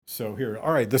So here,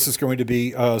 all right, this is going to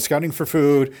be Scouting for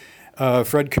Food,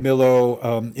 Fred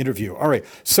Camillo interview. All right,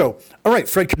 so, all right,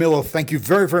 Fred Camillo, thank you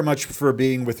very, very much for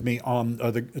being with me on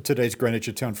today's Greenwich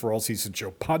at Town for All Seasons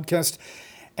Show podcast.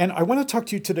 And I want to talk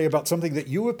to you today about something that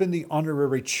you have been the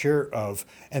honorary chair of,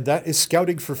 and that is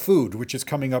Scouting for Food, which is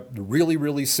coming up really,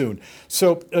 really soon.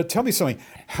 So tell me something.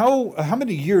 How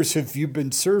many years have you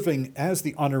been serving as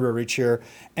the honorary chair,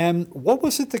 and what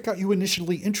was it that got you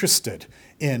initially interested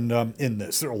in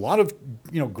this? There are a lot of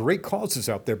great causes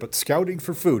out there, but Scouting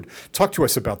for Food. Talk to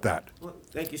us about that. Well,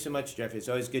 thank you so much, Jeffrey. It's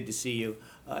always good to see you.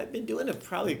 I've been doing it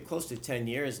probably close to 10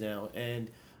 years now,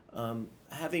 and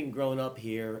having grown up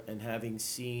here and having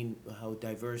seen how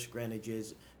diverse Greenwich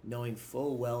is, knowing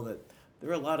full well that there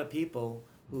are a lot of people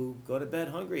who go to bed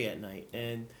hungry at night,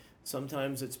 and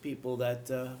sometimes it's people that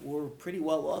were pretty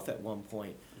well off at one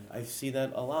point. Yeah. I see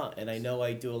that a lot, and I know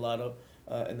I do a lot of,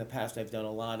 in the past I've done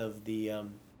a lot of the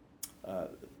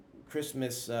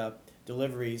Christmas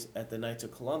deliveries at the Knights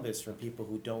of Columbus for people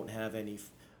who don't have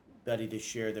anybody to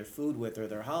share their food with or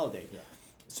their holiday. Yeah.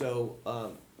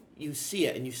 So you see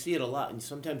it, and you see it a lot, and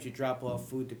sometimes you drop off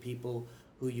food to people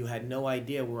who you had no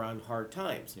idea were on hard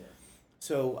times. Yeah.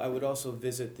 So I would also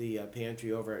visit the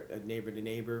pantry over at Neighbor to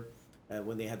Neighbor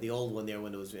when they had the old one there,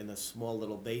 when it was in a small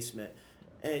little basement,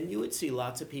 and you would see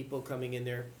lots of people coming in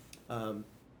there,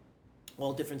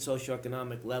 all different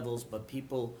socioeconomic levels, but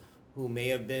people who may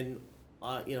have been,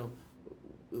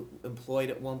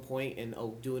 employed at one point and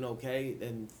doing okay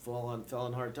and fell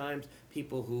on hard times,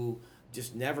 people who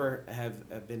just never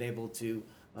have been able to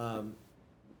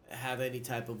have any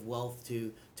type of wealth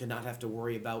to not have to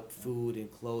worry about food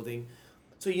and clothing.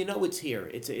 So it's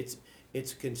here.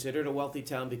 It's considered a wealthy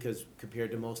town because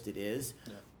compared to most it is.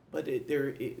 Yeah. But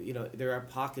there are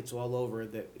pockets all over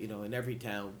that in every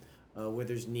town where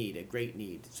there's a great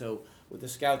need. So what the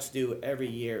Scouts do every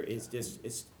year is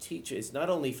it's not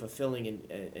only fulfilling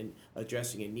and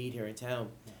addressing a need here in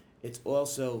town, it's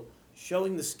also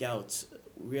showing the Scouts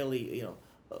really,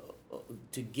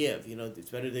 to give. It's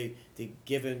better to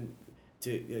give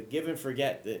and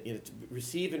forget. To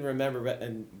receive and remember,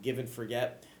 and give and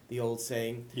forget. The old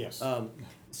saying. Yes.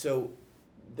 So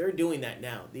they're doing that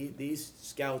now. These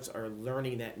Scouts are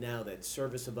learning that now. That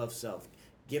service above self,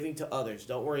 giving to others.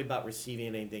 Don't worry about receiving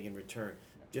anything in return.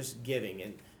 Just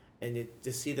giving, and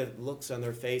to see the looks on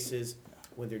their faces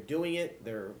when they're doing it.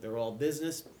 They're all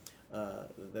business.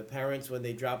 The parents, when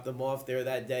they drop them off there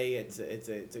that day, it's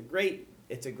a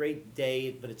great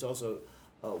day, but it's also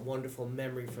a wonderful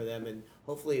memory for them, and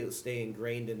hopefully it'll stay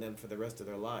ingrained in them for the rest of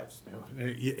their lives.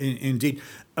 Indeed,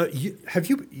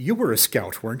 you were a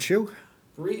scout, weren't you?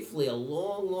 Briefly,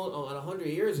 about 100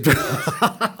 years ago.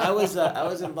 Yes. I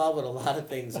was involved with a lot of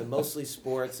things, and mostly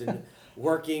sports and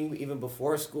working even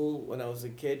before school when I was a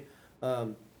kid.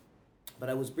 But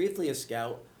I was briefly a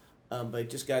scout. But I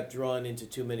just got drawn into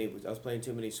I was playing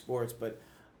too many sports. But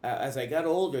as I got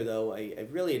older, though, I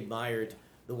really admired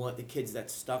the kids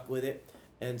that stuck with it.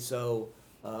 And so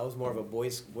I was more of a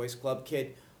boys club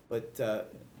kid. But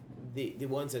the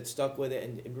ones that stuck with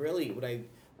it, and really when I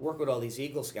work with all these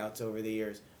Eagle Scouts over the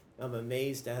years, I'm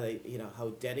amazed at how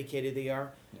dedicated they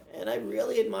are. Yeah. And I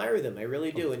really admire them. I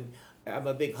really do. And I'm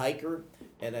a big hiker,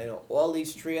 and I know all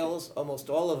these trails,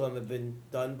 almost all of them have been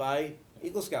done by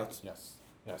Eagle Scouts. Yes.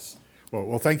 Yes.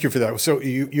 Well, thank you for that. So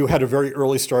you had a very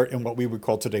early start in what we would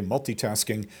call today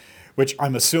multitasking, which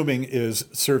I'm assuming is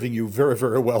serving you very,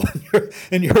 very well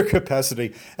in your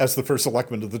capacity as the first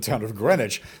selectman of the town of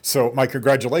Greenwich. So my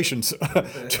congratulations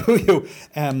to you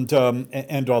and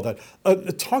all that.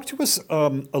 Talk to us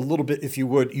a little bit, if you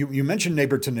would. You mentioned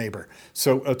Neighbor to Neighbor.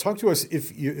 So talk to us,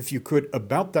 if you could,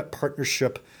 about that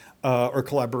partnership or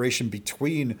collaboration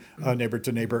between Neighbor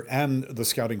to Neighbor and the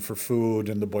Scouting for Food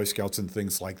and the Boy Scouts and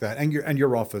things like that, and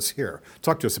your office here.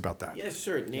 Talk to us about that. Yes,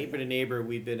 sure. Neighbor to Neighbor,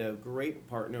 we've been a great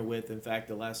partner with. In fact,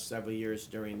 the last several years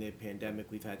during the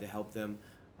pandemic, we've had to help them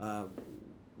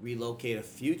relocate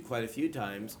quite a few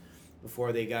times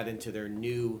before they got into their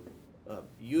new,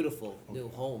 beautiful new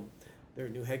home, their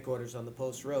new headquarters on the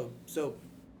Post Road. So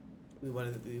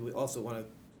we also want to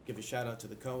give a shout out to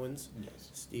the Cohens, yes.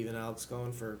 Steve and Alex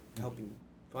Cohen, for helping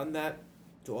fund that,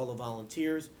 to all the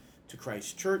volunteers, to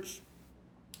Christ Church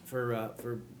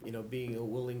for being a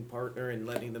willing partner and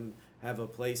letting them have a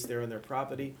place there on their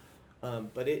property.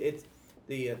 But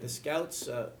the Scouts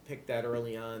picked that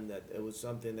early on, that it was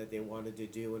something that they wanted to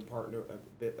do and partner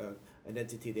an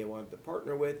entity they wanted to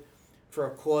partner with for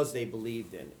a cause they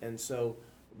believed in, and so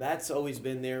that's always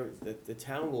been there. The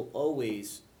town will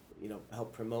always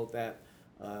help promote that.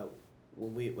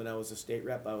 When I was a state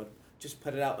rep, I would just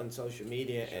put it out on social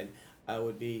media, and I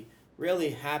would be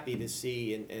really happy to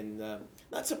see and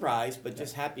Not surprised, but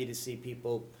just happy to see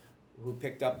people who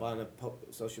picked up on a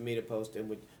social media post and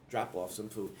would drop off some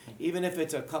food, even if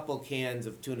it's a couple cans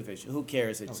of tuna fish. Who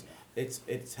cares?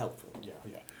 It's helpful. Yeah,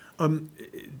 yeah.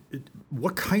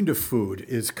 What kind of food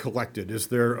is collected? Is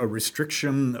there a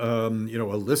restriction, a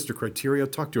list of criteria?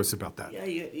 Talk to us about that. Yeah,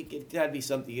 it gotta be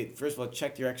something. First of all,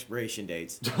 check your expiration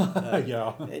dates.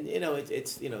 Yeah. And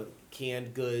it's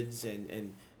canned goods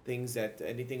and things that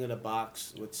anything in a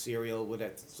box with cereal, with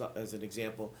that, as an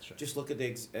example. Sure. Just look at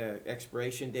the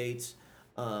expiration dates.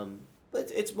 But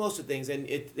it's most of the things, and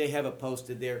they have it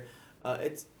posted there.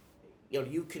 It's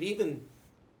you could even,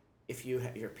 if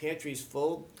your pantry's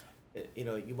full,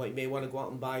 you may want to go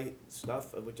out and buy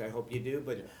stuff, which I hope you do,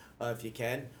 but if you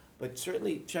can. But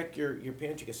certainly check your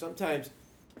pantry, because sometimes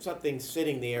something's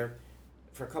sitting there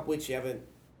for a couple weeks you haven't,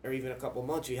 or even a couple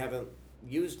months you haven't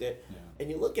used it, and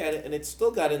you look at it and it's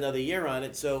still got another year on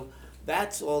it. So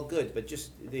that's all good, but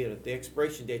just the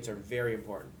expiration dates are very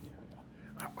important.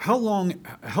 How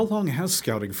long has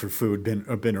Scouting for Food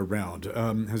been around?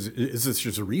 Is this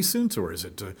just recent, or is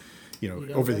it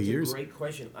over the years? That's a great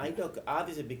question. I don't,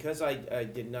 obviously, because I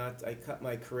cut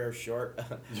my career short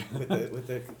with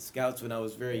the Scouts when I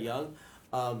was very young.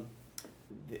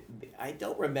 I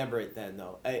don't remember it then,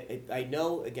 though. I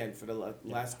know, again, for the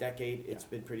last decade, it's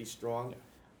been pretty strong.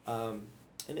 And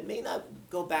it may not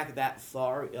go back that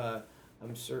far.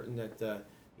 I'm certain that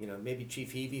maybe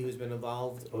Chief Heavey, who's been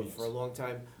involved for a long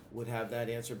time, would have that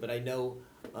answer. But I know,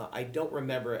 I don't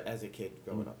remember it as a kid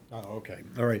growing up. Oh, okay.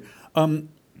 All right.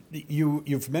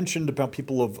 You've mentioned about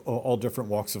people of all different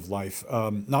walks of life,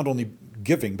 not only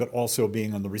giving, but also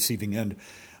being on the receiving end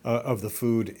of the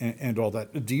food and all that.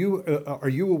 Are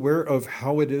you aware of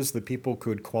how it is that people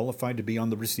could qualify to be on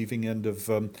the receiving end of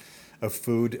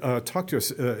food? Talk to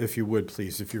us, if you would,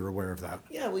 please, if you're aware of that.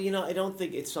 Yeah, well, I don't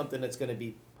think it's something that's going to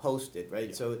be posted, right?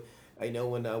 Yeah. So I know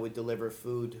when I would deliver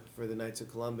food for the Knights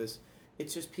of Columbus,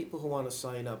 it's just people who want to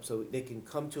sign up, so they can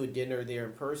come to a dinner there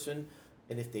in person,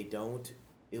 and if they don't,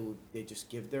 they just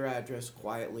give their address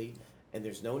quietly, and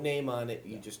there's no name on it.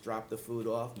 You just drop the food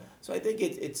off. Yeah. So I think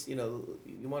it's you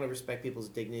want to respect people's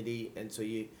dignity, and so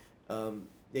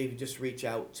they just reach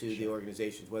out to the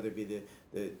organizations, whether it be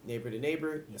the neighbor to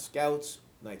neighbor, the Scouts,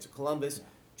 Knights of Columbus,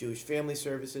 Jewish Family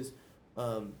Services.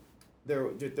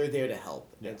 They're there to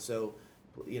help, and so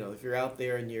if you're out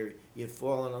there and you've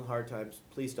fallen on hard times,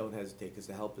 please don't hesitate, because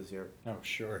the help is here. Oh,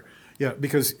 sure. Yeah,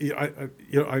 because I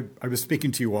was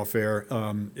speaking to you off air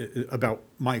about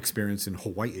my experience in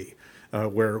Hawaii,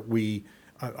 where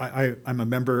I'm a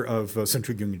member of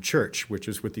Central Union Church, which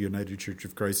is with the United Church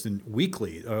of Christ, and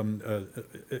weekly,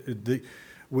 in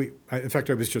fact,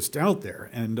 I was just out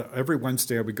there, and every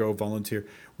Wednesday I would go volunteer.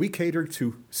 We cater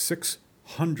to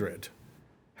 600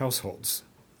 households.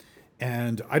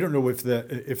 And I don't know if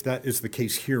that is the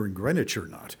case here in Greenwich or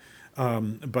not,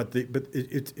 but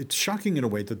it's shocking in a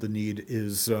way that the need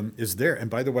is there. And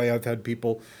by the way, I've had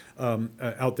people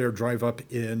out there drive up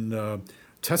in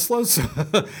Teslas,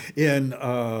 in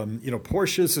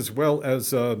Porsches, as well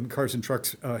as cars and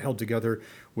trucks held together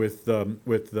with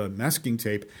masking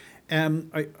tape.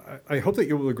 And I hope that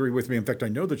you will agree with me. In fact, I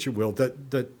know that you will.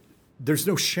 That there's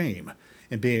no shame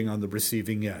in being on the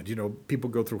receiving end.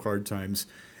 People go through hard times,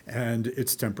 and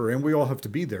it's temporary, and we all have to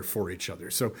be there for each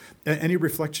other. So, any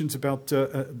reflections about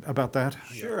that?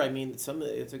 Sure. I mean,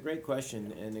 it's a great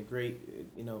question and a great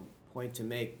point to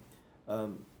make.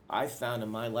 I've found in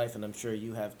my life, and I'm sure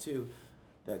you have too,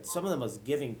 that some of the most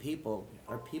giving people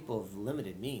are people of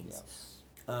limited means. Yes.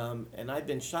 And I've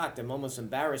been shocked. I'm almost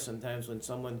embarrassed sometimes when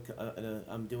someone,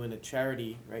 I'm doing a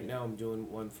charity right now. I'm doing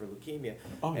one for leukemia,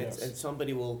 and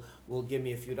somebody will give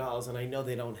me a few dollars, and I know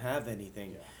they don't have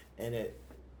anything, and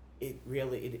it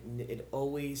really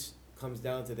always comes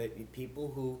down to that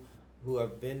people who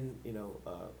have been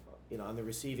on the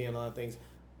receiving end, a lot of things,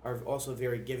 are also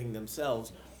very giving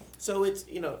themselves. So it's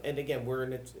and again, we're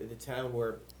in a town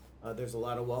where there's a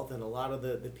lot of wealth, and a lot of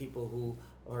the people who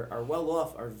are well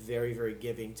off are very, very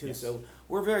giving too. Yes. So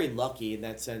we're very lucky in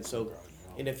that sense. So,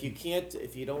 and if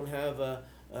you don't have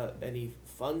any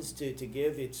funds to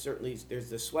give, it's certainly,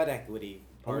 there's the sweat equity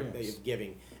part of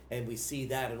giving, and we see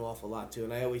that an awful lot too.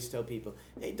 And I always tell people,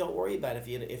 hey, don't worry about it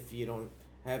if you don't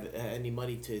have any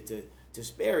money to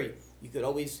spare. You could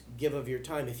always give of your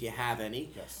time if you have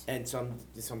any. Yes. And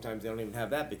sometimes they don't even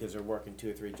have that because they're working 2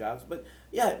 or 3 jobs. But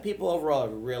yeah, people overall are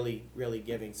really, really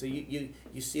giving. So you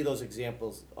see those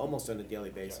examples almost on a daily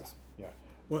basis. Yeah.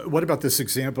 What about this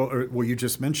example, or what you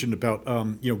just mentioned about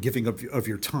giving of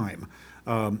your time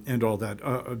and all that?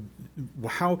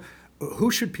 How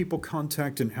who should people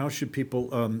contact, and how should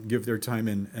people give their time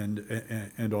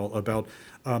and all about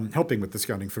helping with the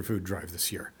Scouting for Food drive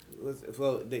this year?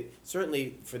 Well,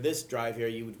 certainly for this drive here,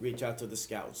 you would reach out to the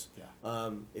scouts.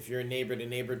 Yeah. If you're a neighbor to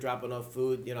neighbor dropping off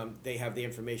food, they have the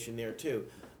information there too.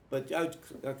 But I would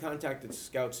contact the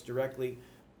scouts directly.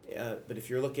 But if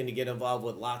you're looking to get involved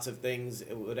with lots of things,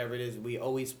 whatever it is, we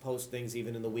always post things,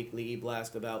 even in the weekly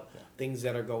e-blast, about things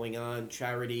that are going on,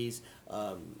 charities,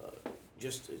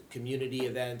 just community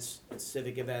events,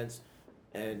 civic events,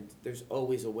 and there's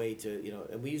always a way to,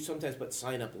 and we sometimes put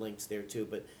sign-up links there too.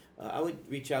 But I would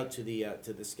reach out to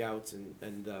the scouts and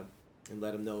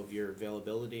let them know of your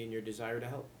availability and your desire to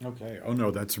help. Okay. Oh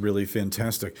no, that's really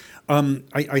fantastic.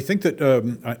 I think that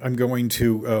I'm going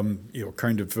to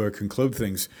kind of conclude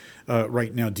things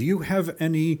right now. Do you have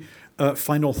any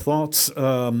final thoughts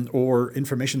or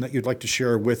information that you'd like to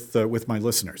share with my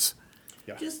listeners?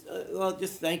 Yeah.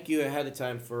 Just thank you ahead of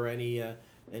time for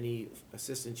any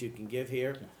assistance you can give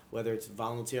here, whether it's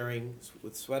volunteering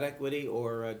with Sweat Equity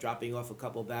or dropping off a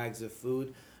couple bags of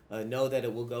food. Know that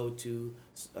it will go to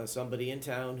somebody in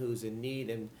town who's in need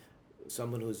and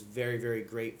someone who's very, very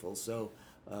grateful. So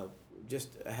just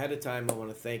ahead of time, I want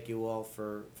to thank you all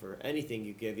for anything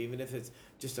you give, even if it's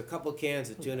just a couple cans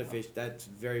of tuna fish. That's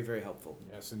very, very helpful.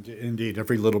 Yes, indeed.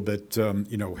 Every little bit,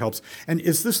 helps. And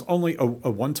is this only a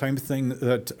one-time thing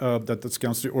that the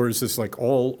Scouts do, or is this like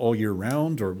all year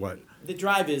round, or what? The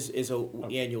drive is an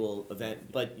annual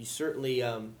event, but you certainly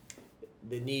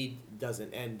the need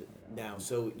doesn't end now.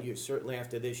 So you certainly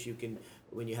after this, you can,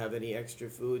 when you have any extra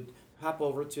food, hop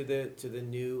over to the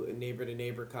new neighbor to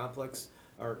neighbor complex,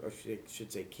 or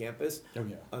should say campus,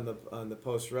 on the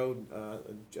post road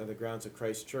on the grounds of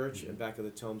Christ Church and back of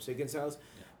the Tom Higgins house,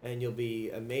 and you'll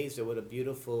be amazed at what a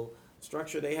beautiful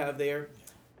structure they have there,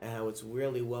 and how it's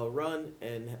really well run,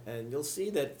 and you'll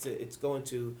see that it's going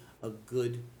to a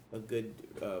good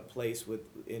place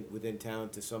within town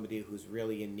to somebody who's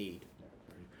really in need.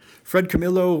 Fred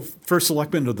Camillo, First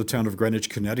Selectman of the town of Greenwich,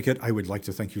 Connecticut, I would like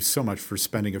to thank you so much for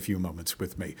spending a few moments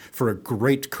with me for a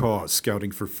great cause,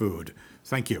 Scouting for Food.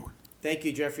 Thank you. Thank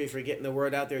you, Jeffrey, for getting the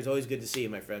word out there. It's always good to see you,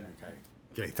 my friend.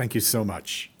 Okay, thank you so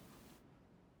much.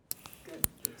 Good.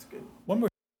 That's good. One more.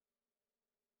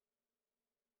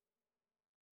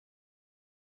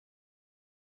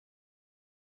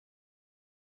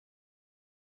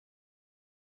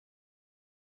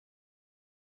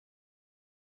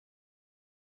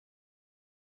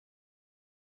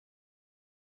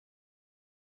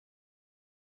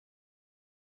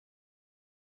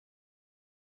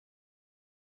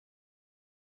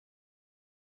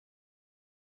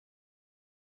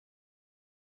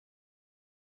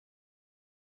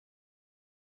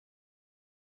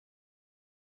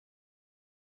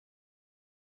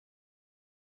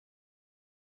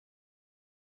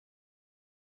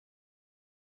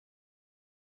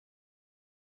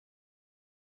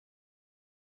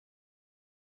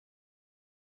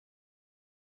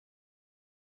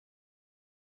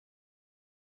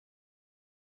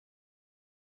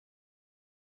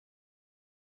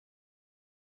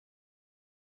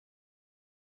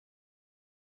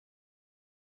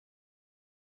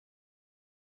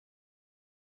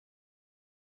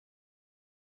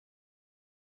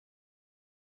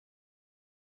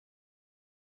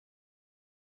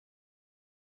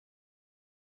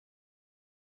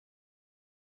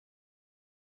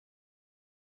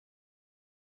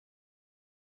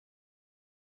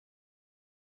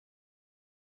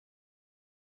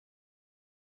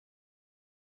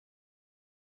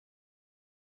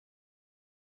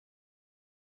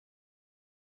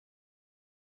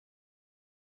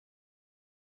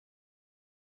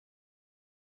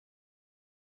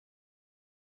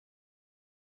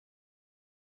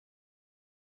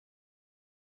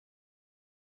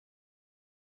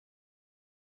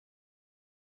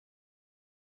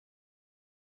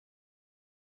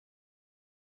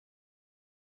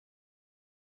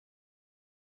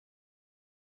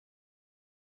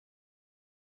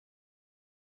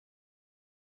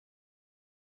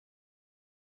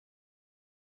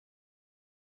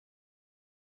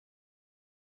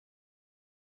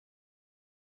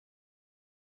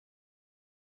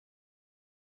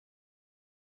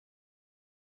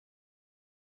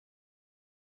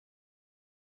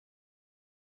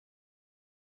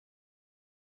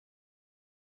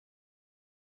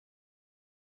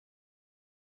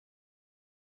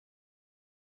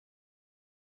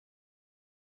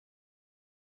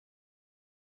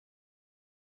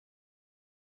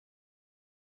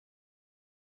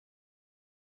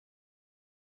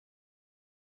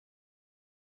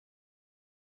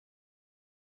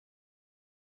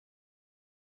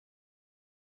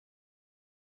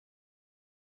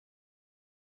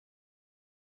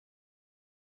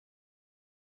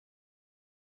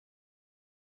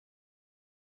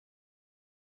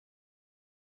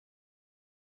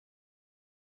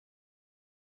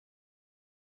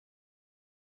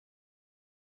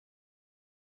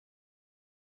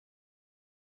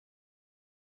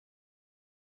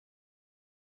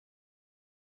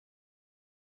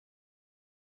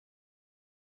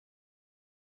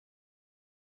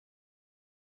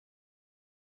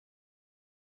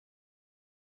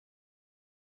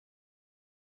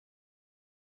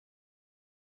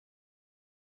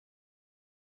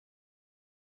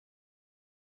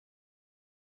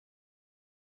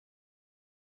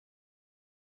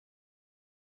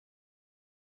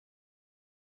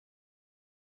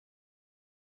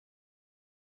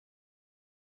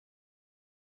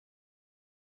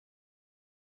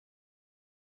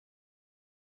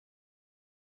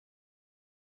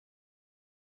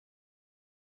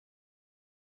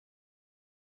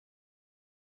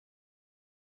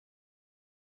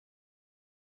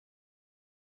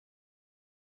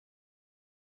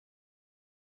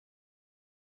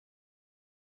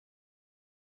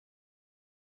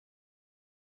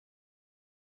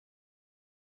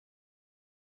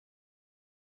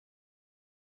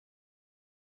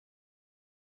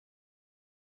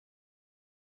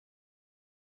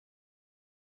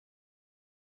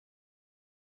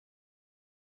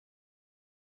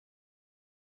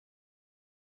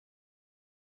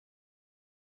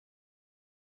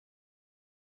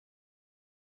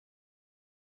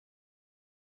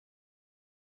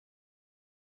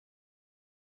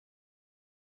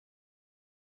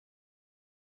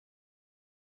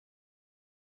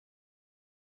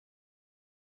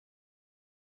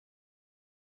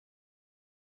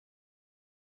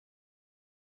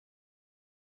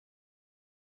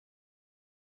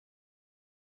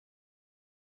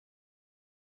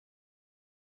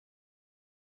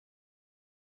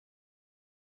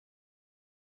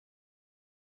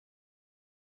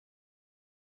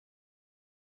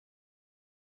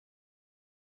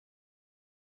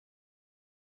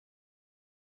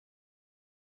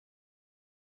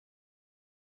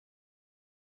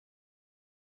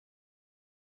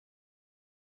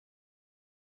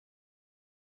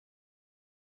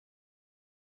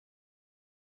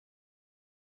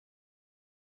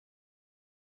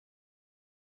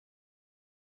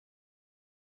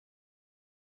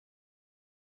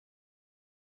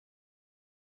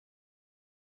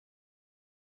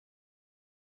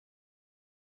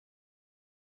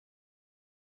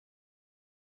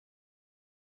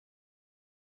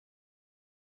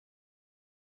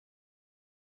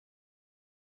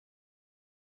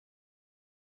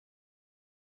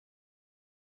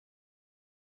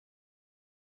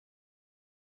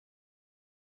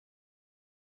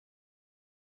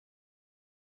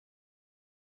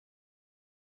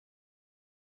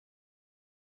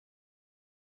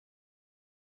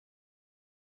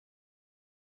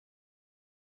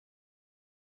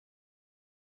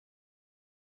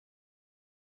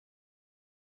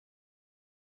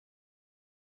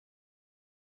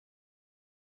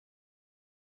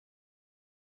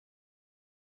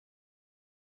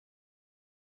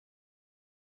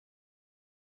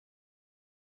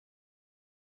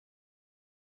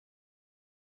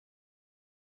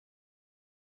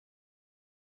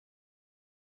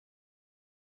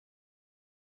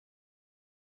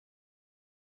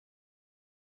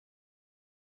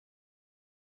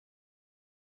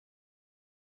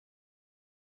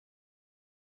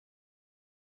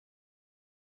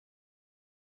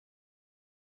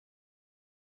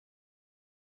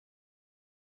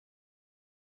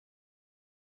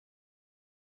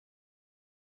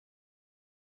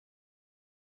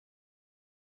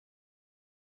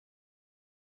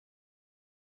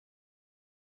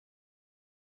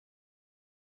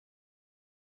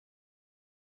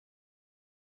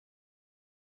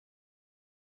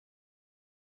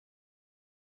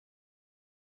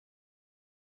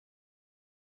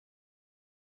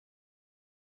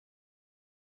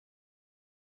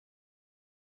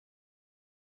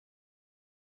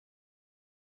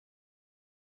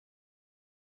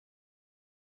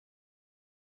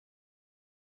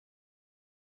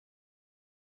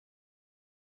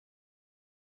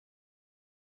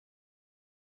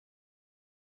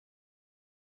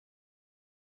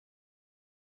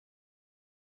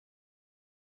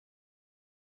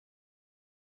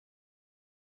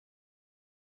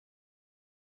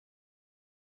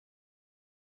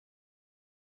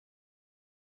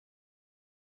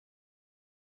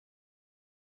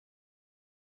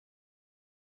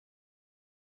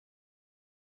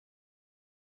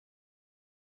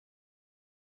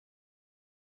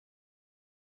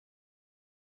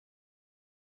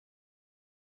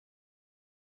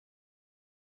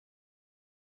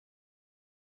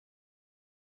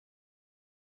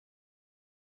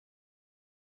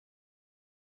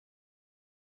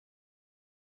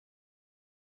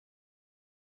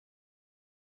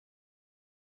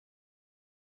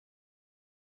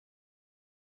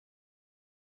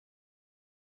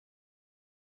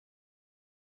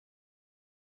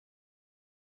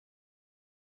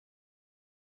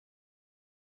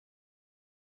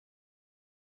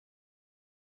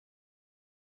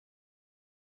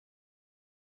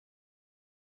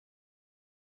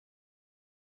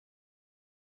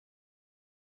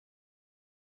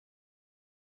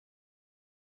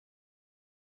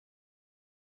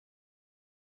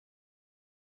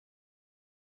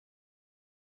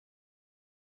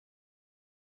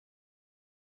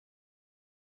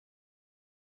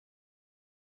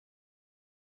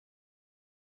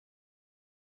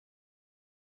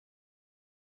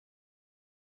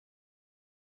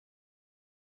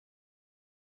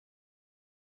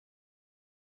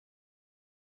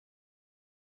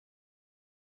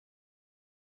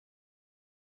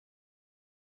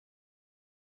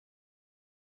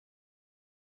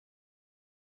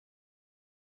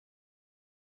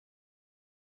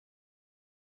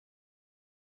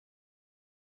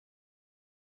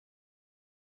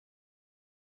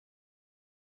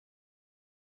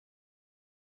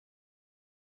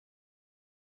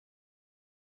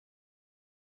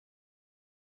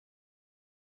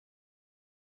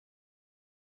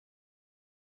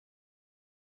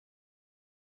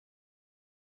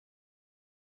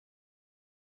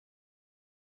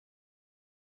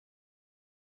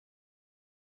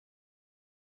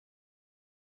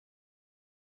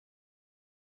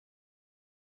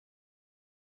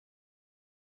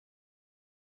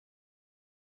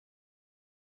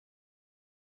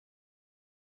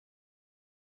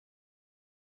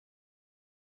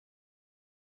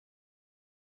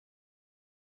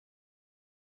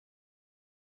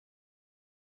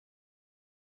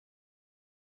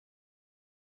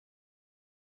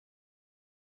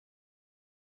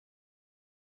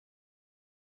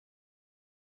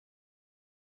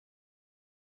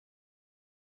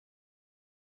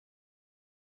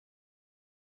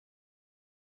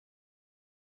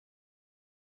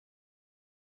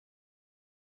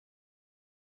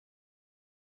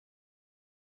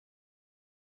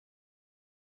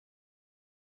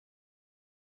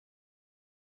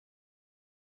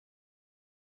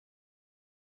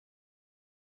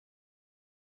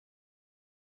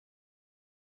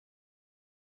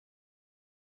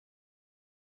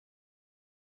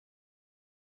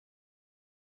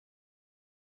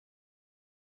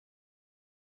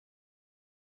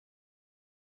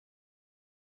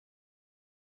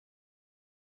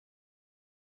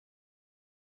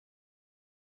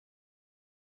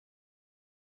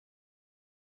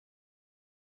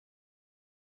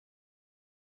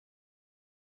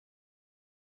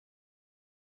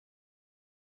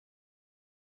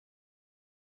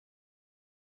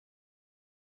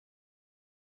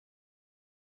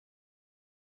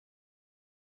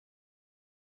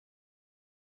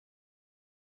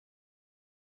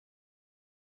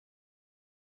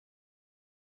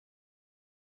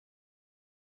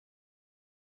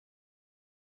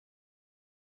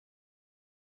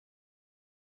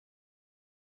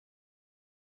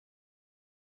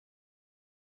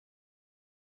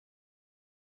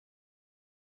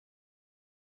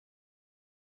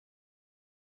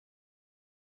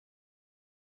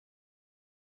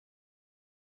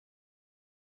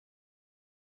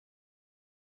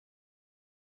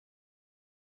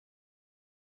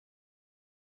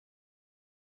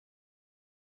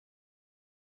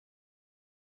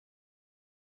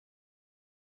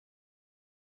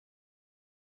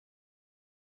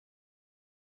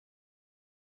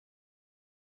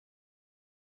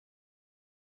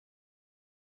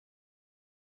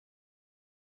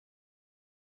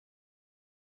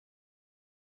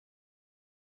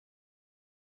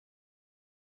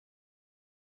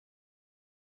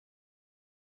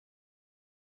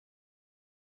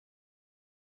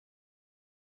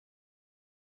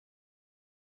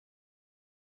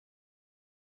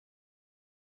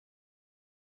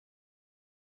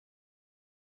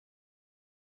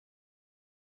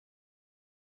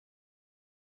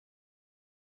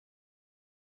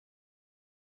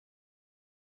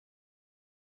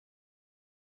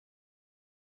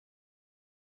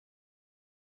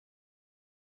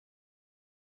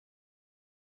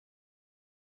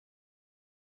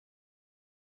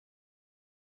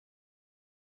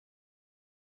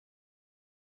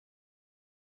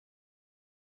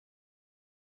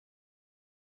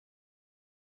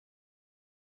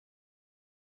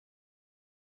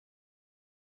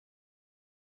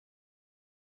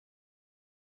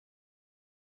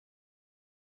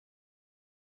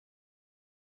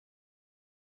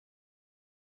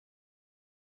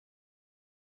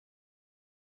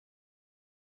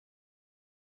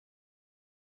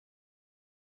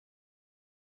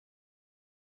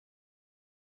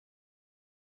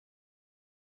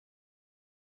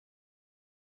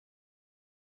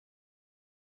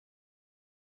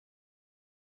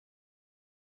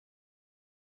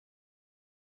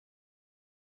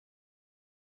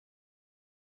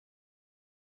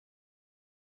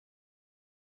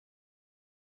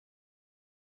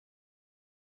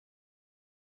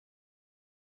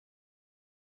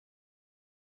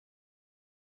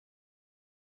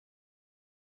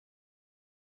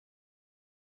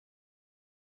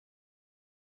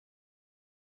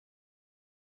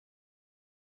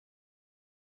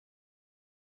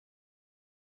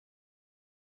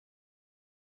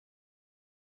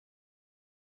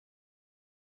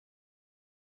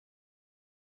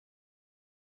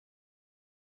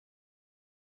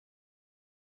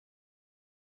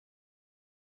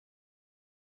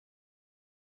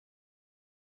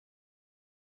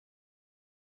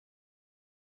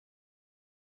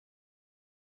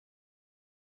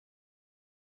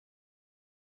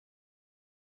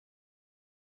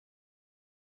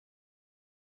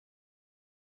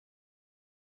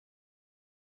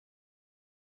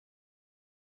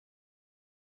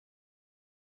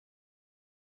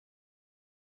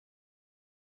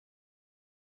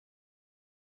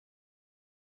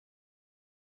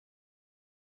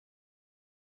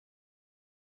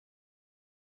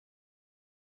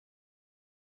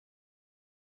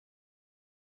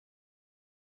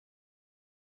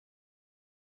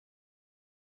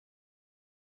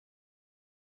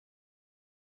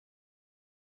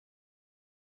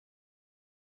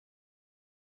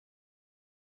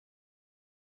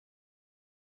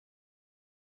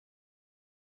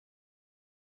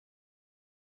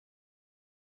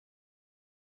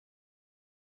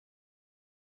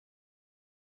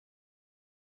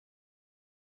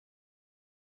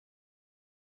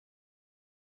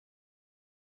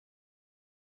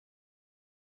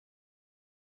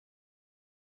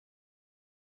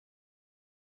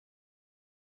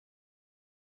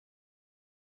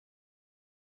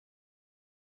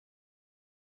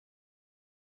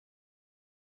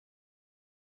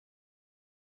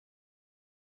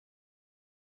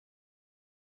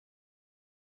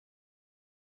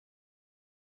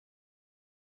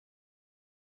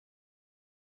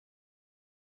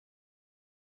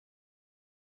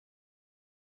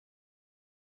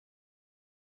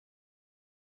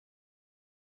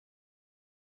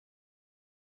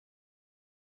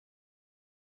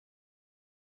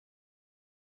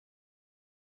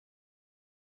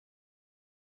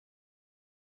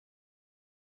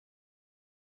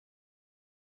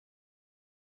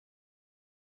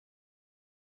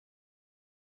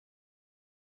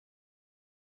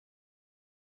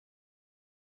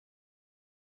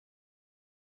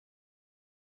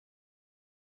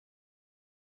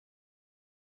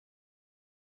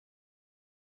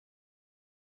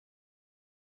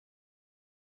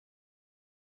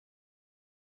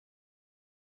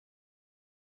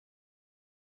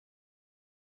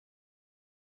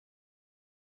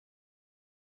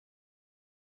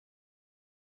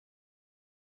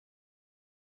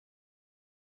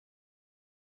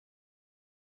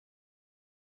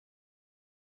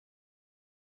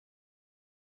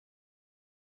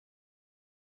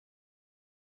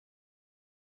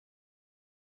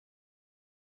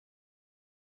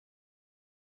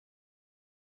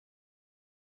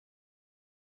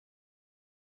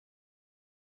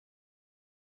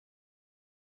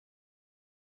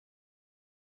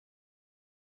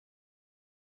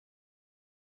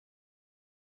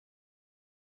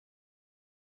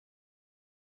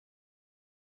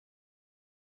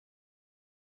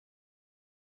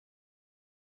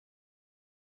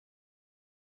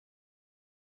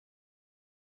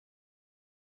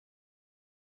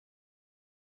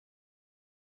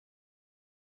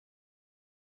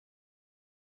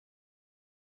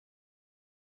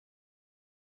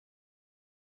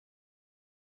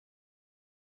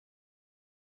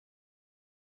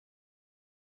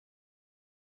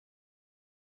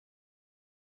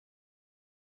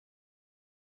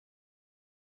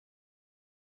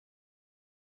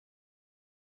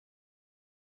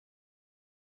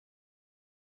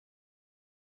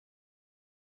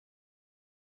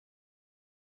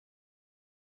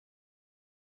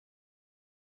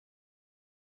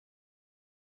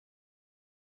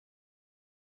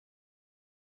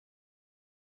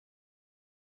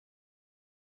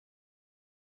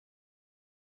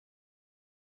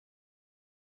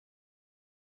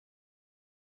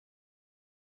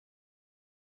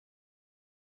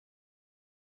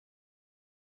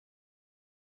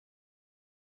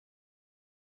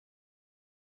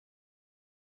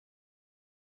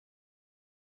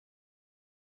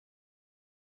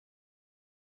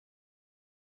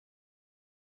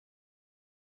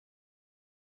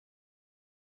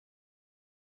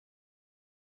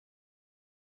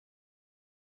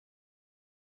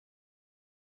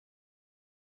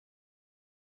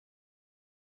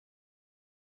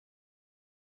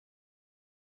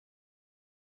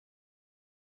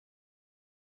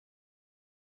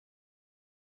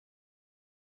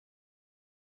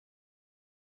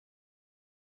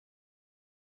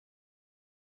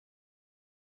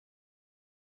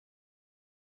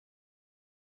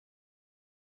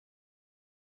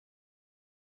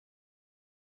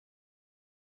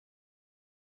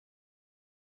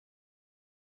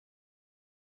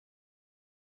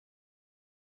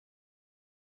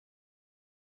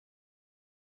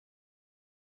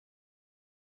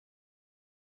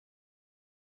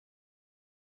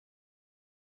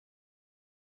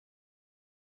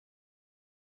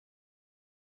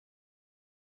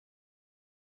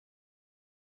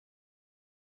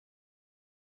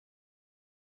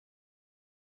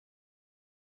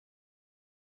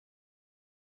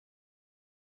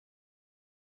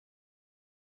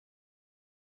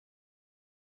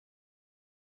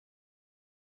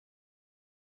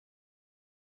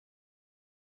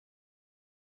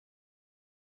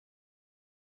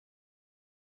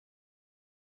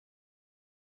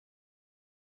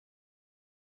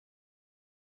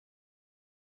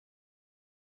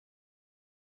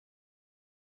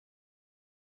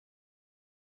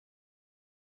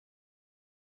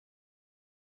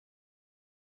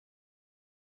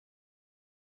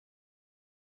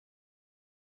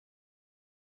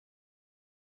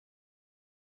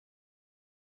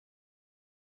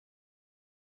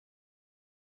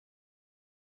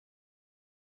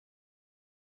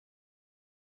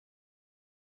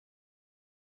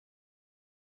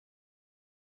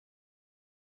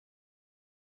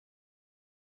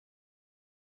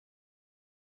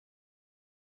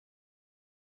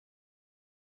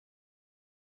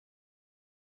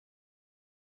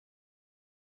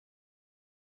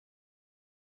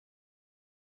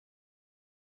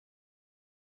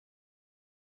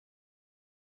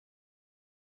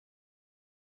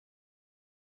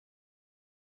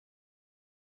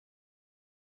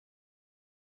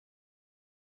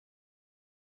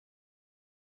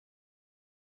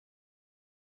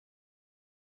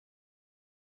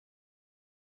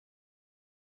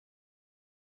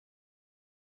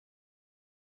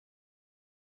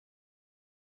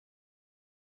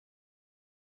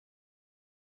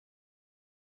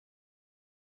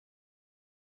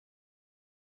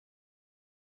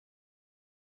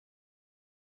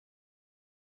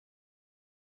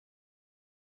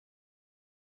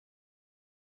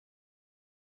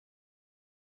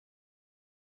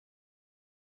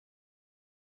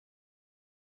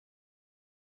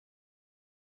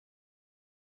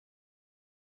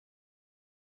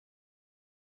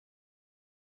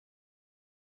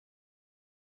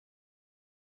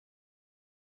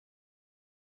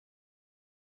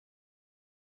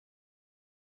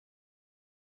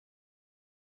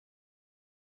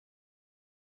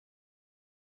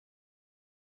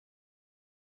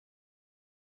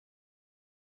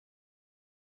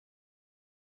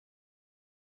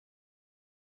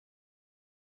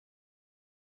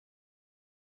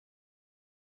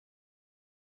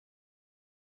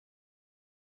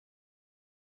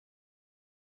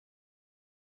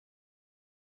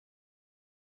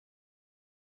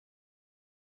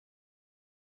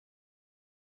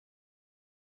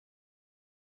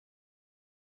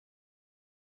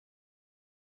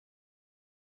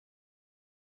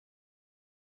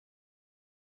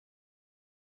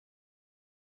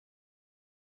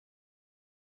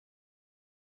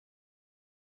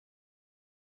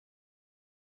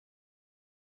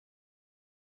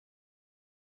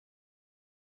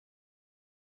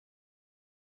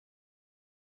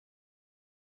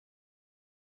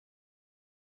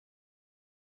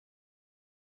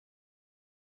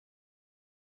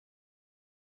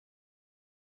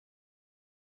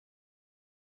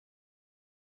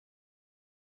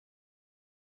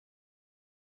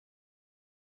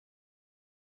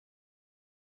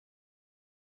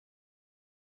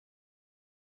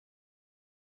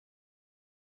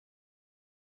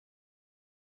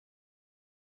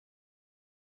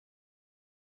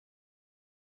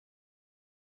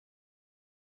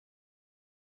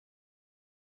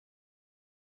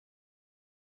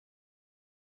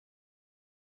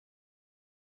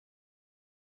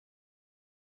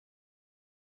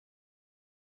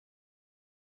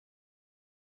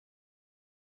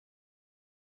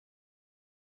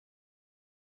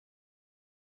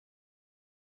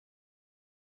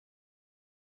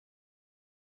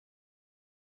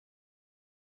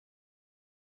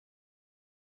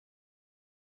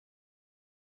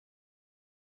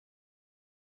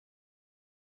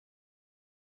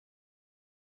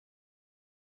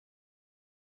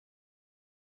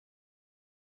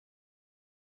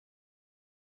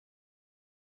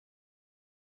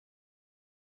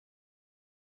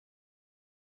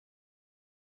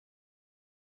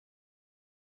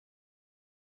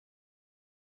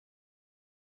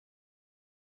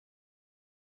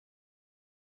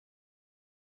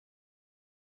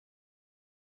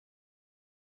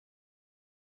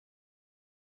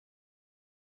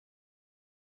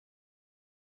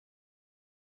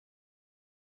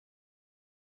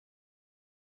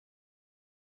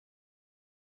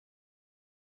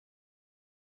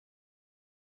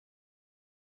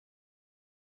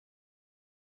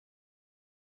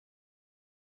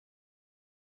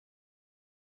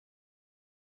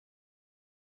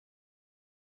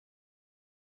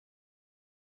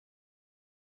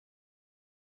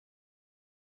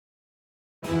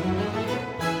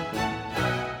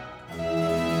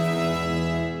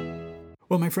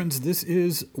 Well, my friends, this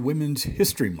is Women's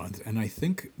History Month, and I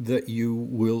think that you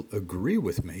will agree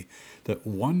with me that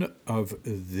one of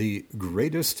the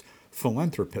greatest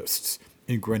philanthropists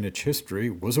in Greenwich history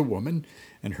was a woman,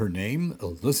 and her name,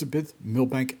 Elizabeth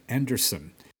Milbank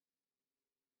Anderson.